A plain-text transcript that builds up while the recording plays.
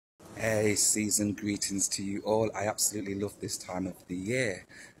Hey, season greetings to you all. I absolutely love this time of the year,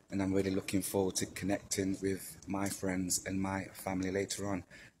 and I'm really looking forward to connecting with my friends and my family later on.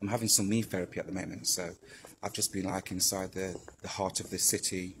 I'm having some me therapy at the moment, so I've just been like inside the heart of the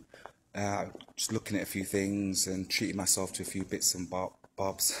city, just looking at a few things and treating myself to a few bits and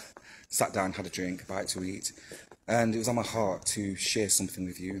bobs. Sat down, had a drink, a bite to eat, and it was on my heart to share something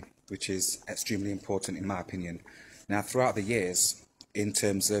with you, which is extremely important in my opinion. Now, throughout the years, in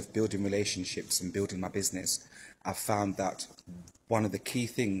terms of building relationships and building my business, I've found that one of the key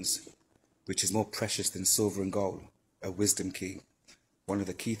things, which is more precious than silver and gold, a wisdom key, one of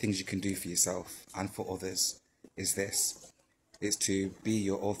the key things you can do for yourself and for others is this. It's to be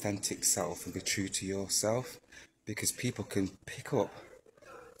your authentic self and be true to yourself, because people can pick up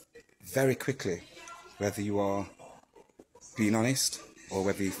very quickly whether you are being honest or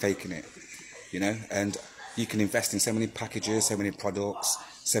whether you're faking it, you know. And you can invest in so many packages, so many products,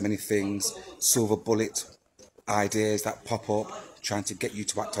 so many things, silver bullet ideas that pop up, trying to get you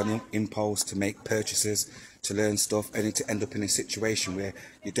to act on impulse, to make purchases, to learn stuff, only to end up in a situation where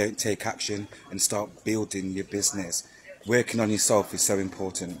you don't take action and start building your business. Working on yourself is so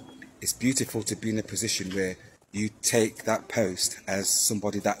important. It's beautiful to be in a position where you take that post as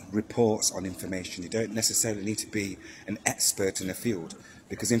somebody that reports on information. You don't necessarily need to be an expert in a field,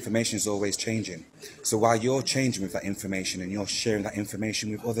 because information is always changing. So while you're changing with that information and you're sharing that information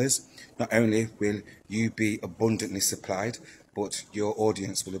with others, not only will you be abundantly supplied, but your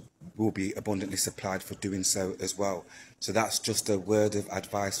audience will be abundantly supplied for doing so as well. So that's just a word of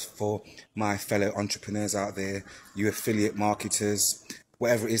advice for my fellow entrepreneurs out there, you affiliate marketers,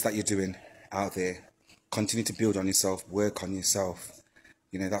 whatever it is that you're doing out there. Continue to build on yourself, work on yourself.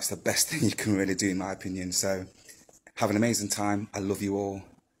 You know, that's the best thing you can really do, in my opinion. So have an amazing time. I love you all.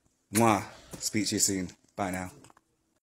 Mwah. Speak to you soon. Bye now.